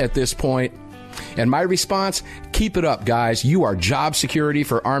old at this point? And my response, keep it up, guys. You are job security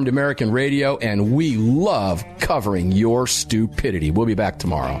for Armed American Radio, and we love covering your stupidity. We'll be back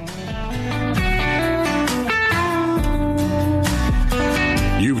tomorrow.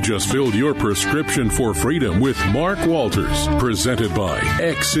 You've just filled your prescription for freedom with Mark Walters, presented by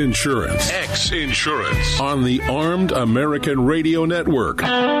X Insurance. X Insurance on the Armed American Radio Network.